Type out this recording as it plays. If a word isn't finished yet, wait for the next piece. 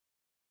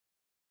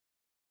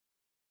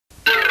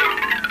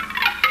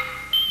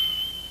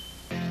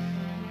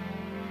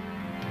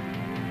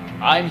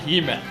I'm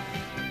He-Man,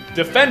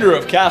 defender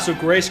of Castle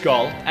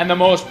Grayskull and the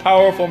most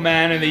powerful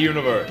man in the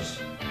universe.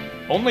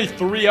 Only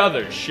 3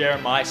 others share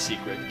my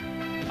secret.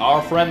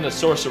 Our friend the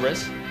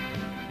Sorceress,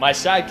 my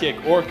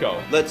sidekick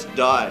Orko, let's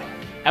die,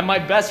 and my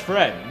best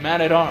friend,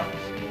 Man-at-Arms.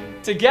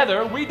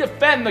 Together, we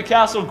defend the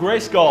Castle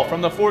Grayskull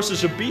from the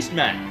forces of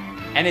Beastman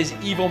and his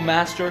evil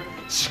master,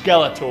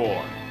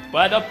 Skeletor.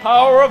 By the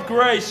power of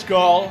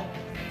Grayskull,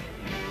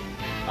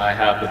 I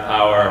have the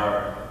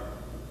power.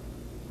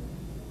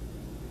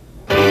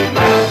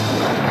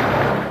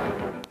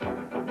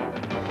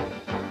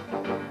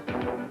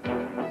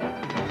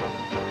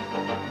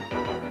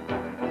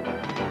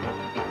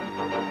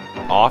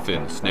 Off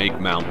in Snake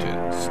Mountain,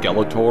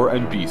 Skeletor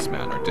and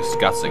Beastman are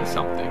discussing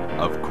something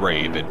of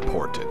grave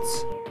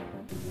importance.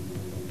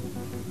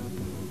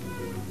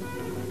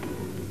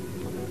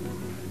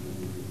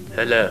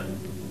 Hello.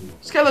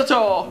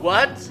 Skeletor!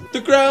 What?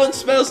 The ground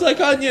smells like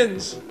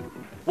onions.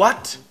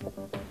 What?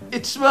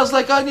 It smells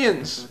like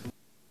onions.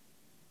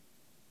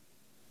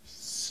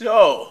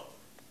 So.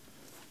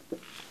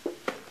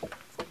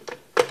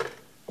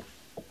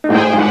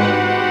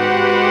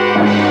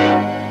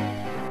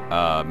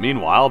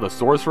 Meanwhile, the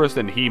Sorceress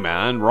and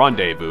He-Man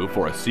rendezvous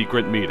for a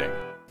secret meeting.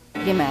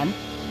 He-Man,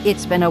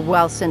 it's been a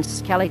while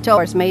since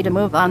Skeletor's made a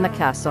move on the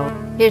castle.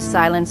 His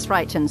silence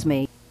frightens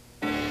me.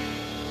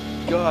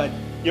 God,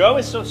 you're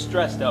always so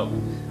stressed out.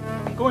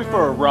 I'm going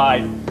for a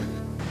ride.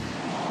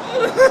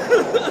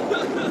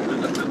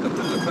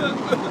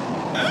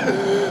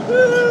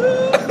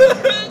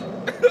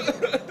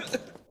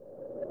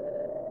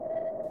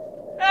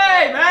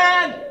 Hey,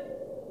 man!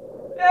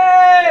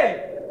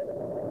 Hey!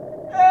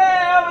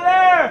 Hey, over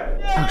there!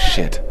 Oh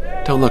shit.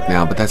 Don't look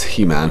now, but that's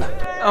He-Man.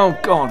 Oh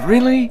god,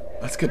 really?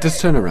 Let's get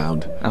this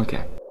turnaround.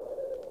 Okay.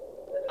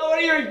 Oh, what,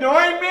 are you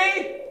ignoring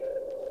me?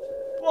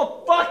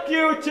 Well, fuck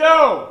you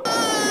too!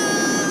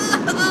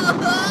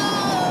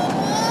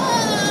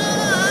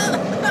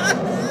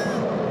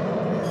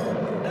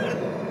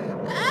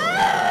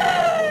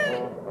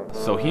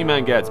 So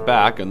He-Man gets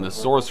back and the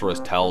Sorceress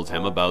tells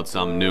him about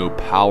some new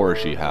power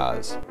she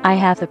has. I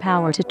have the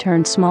power to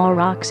turn small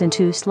rocks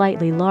into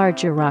slightly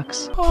larger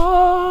rocks.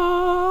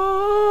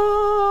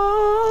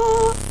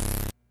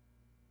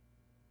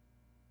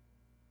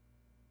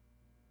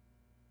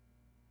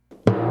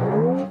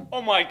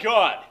 Oh my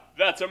god,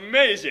 that's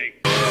amazing!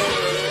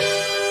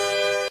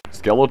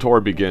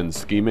 Skeletor begins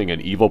scheming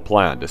an evil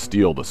plan to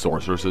steal the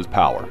Sorceress's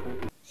power.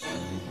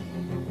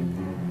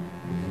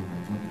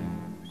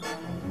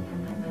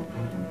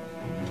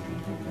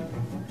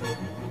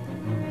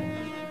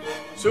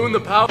 Soon the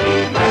power...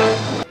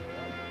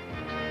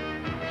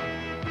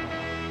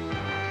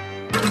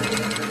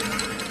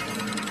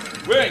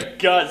 Where in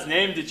God's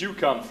name did you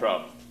come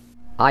from?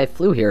 I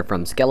flew here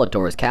from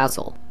Skeletor's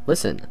castle.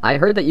 Listen, I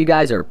heard that you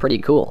guys are pretty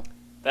cool.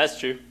 That's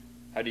true.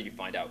 How did you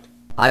find out?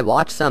 I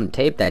watched some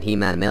tape that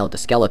He-Man mailed to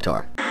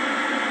Skeletor.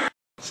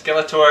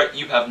 Skeletor,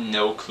 you have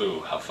no clue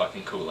how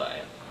fucking cool I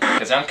am.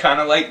 Because I'm kind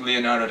of like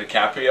Leonardo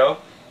DiCaprio,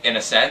 in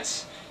a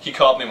sense. He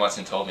called me once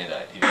and told me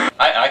that.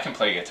 I can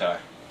play guitar.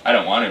 I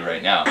don't want to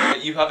right now.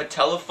 But you have a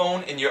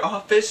telephone in your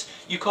office,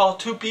 you call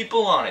 2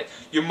 people on it.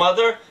 Your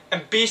mother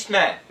and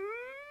Beastman.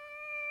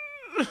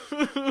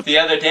 The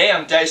other day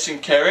I'm dicing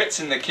carrots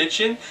in the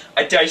kitchen.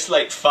 I diced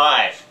like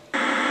 5.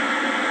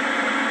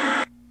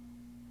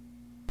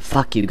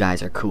 Fuck, you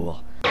guys are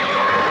cool.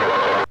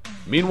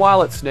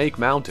 Meanwhile at Snake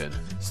Mountain,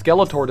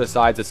 Skeletor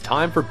decides it's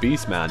time for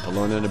Beastman to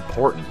learn an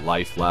important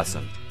life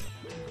lesson.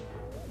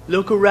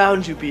 Look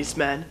around you,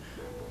 Beastman.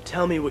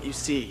 Tell me what you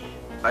see.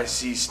 I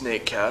see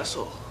Snake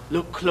Castle.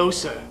 Look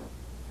closer.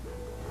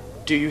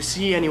 Do you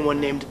see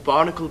anyone named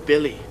Barnacle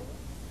Billy?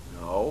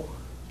 No.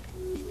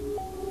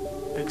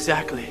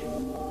 Exactly.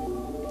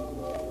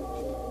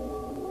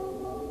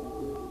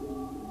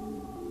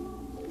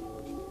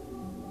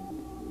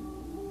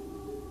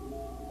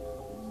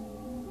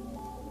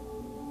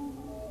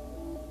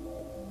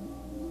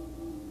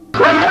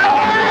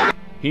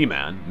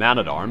 He-Man,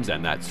 Man-at-Arms,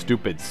 and that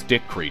stupid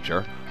stick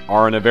creature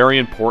are on a very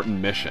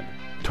important mission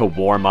to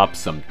warm up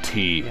some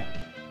tea.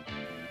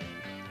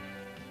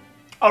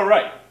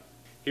 Alright,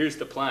 here's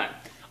the plan.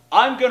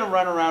 I'm gonna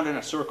run around in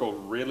a circle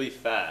really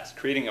fast,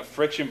 creating a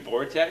friction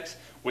vortex,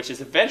 which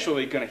is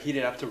eventually gonna heat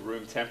it up to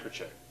room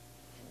temperature.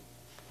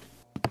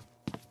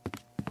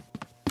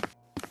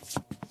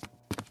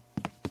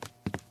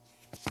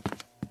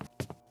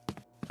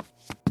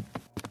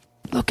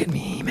 Look at me,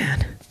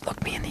 He-Man.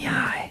 Look me in the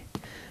eye.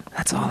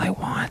 That's all I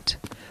want.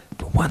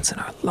 For once in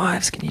our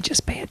lives, can you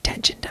just pay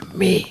attention to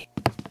me?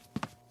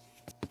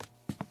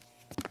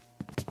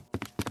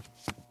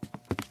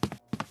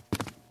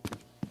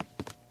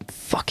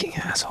 Fucking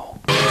asshole.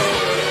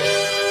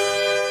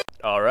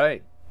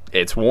 Alright,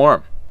 it's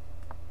warm.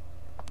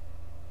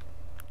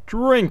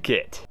 Drink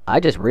it.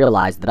 I just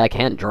realized that I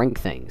can't drink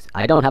things.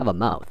 I don't have a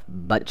mouth,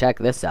 but check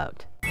this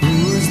out.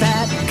 Who's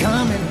that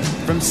coming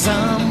from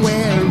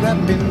somewhere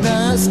up in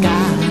the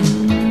sky?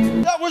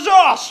 That was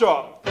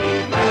awesome!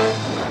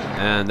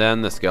 And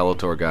then the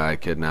Skeletor guy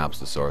kidnaps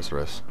the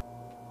Sorceress.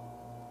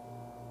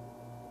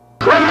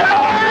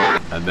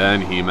 And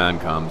then He-Man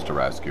comes to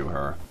rescue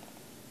her.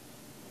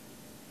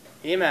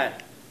 He-Man.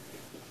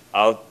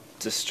 I'll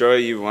destroy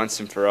you once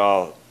and for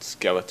all,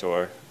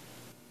 Skeletor.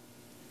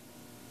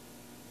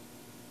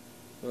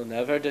 You'll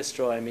never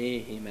destroy me,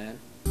 He-Man.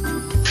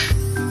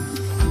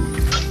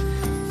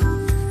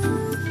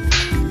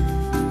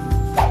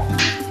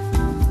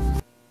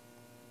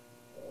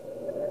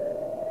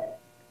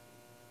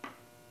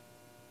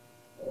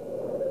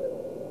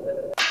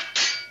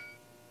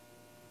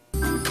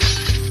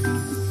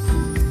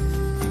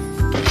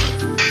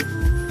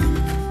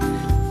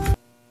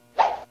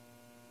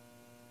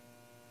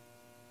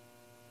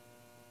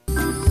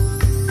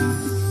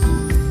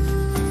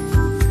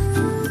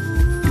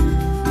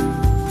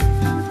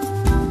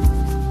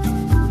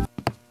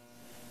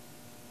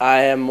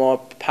 I am more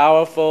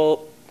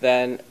powerful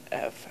than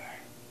ever.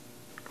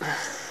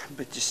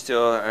 But you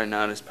still are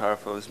not as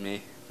powerful as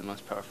me, the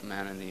most powerful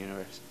man in the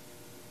universe.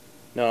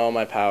 No,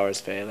 my power is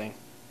failing.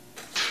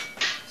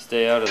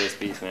 Stay out of this,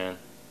 Beast Man.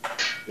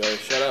 Yo,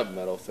 shut up,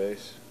 metal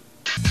face.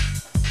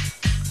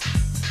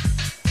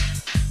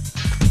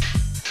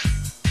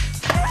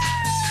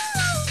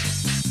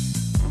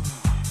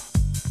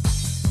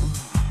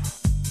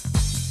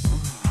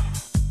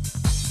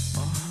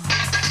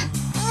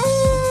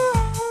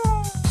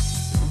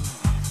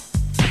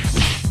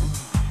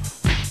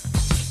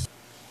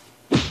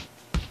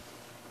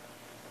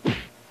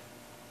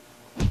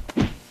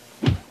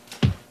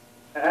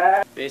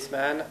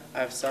 Beastman,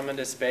 I've summoned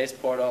a space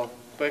portal.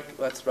 Quick,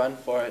 let's run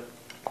for it.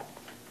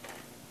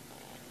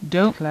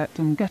 Don't let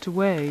them get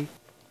away.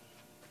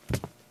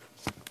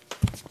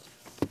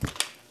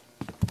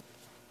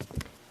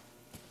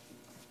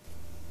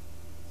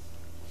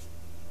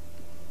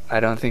 I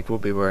don't think we'll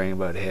be worrying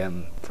about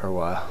him for a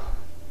while.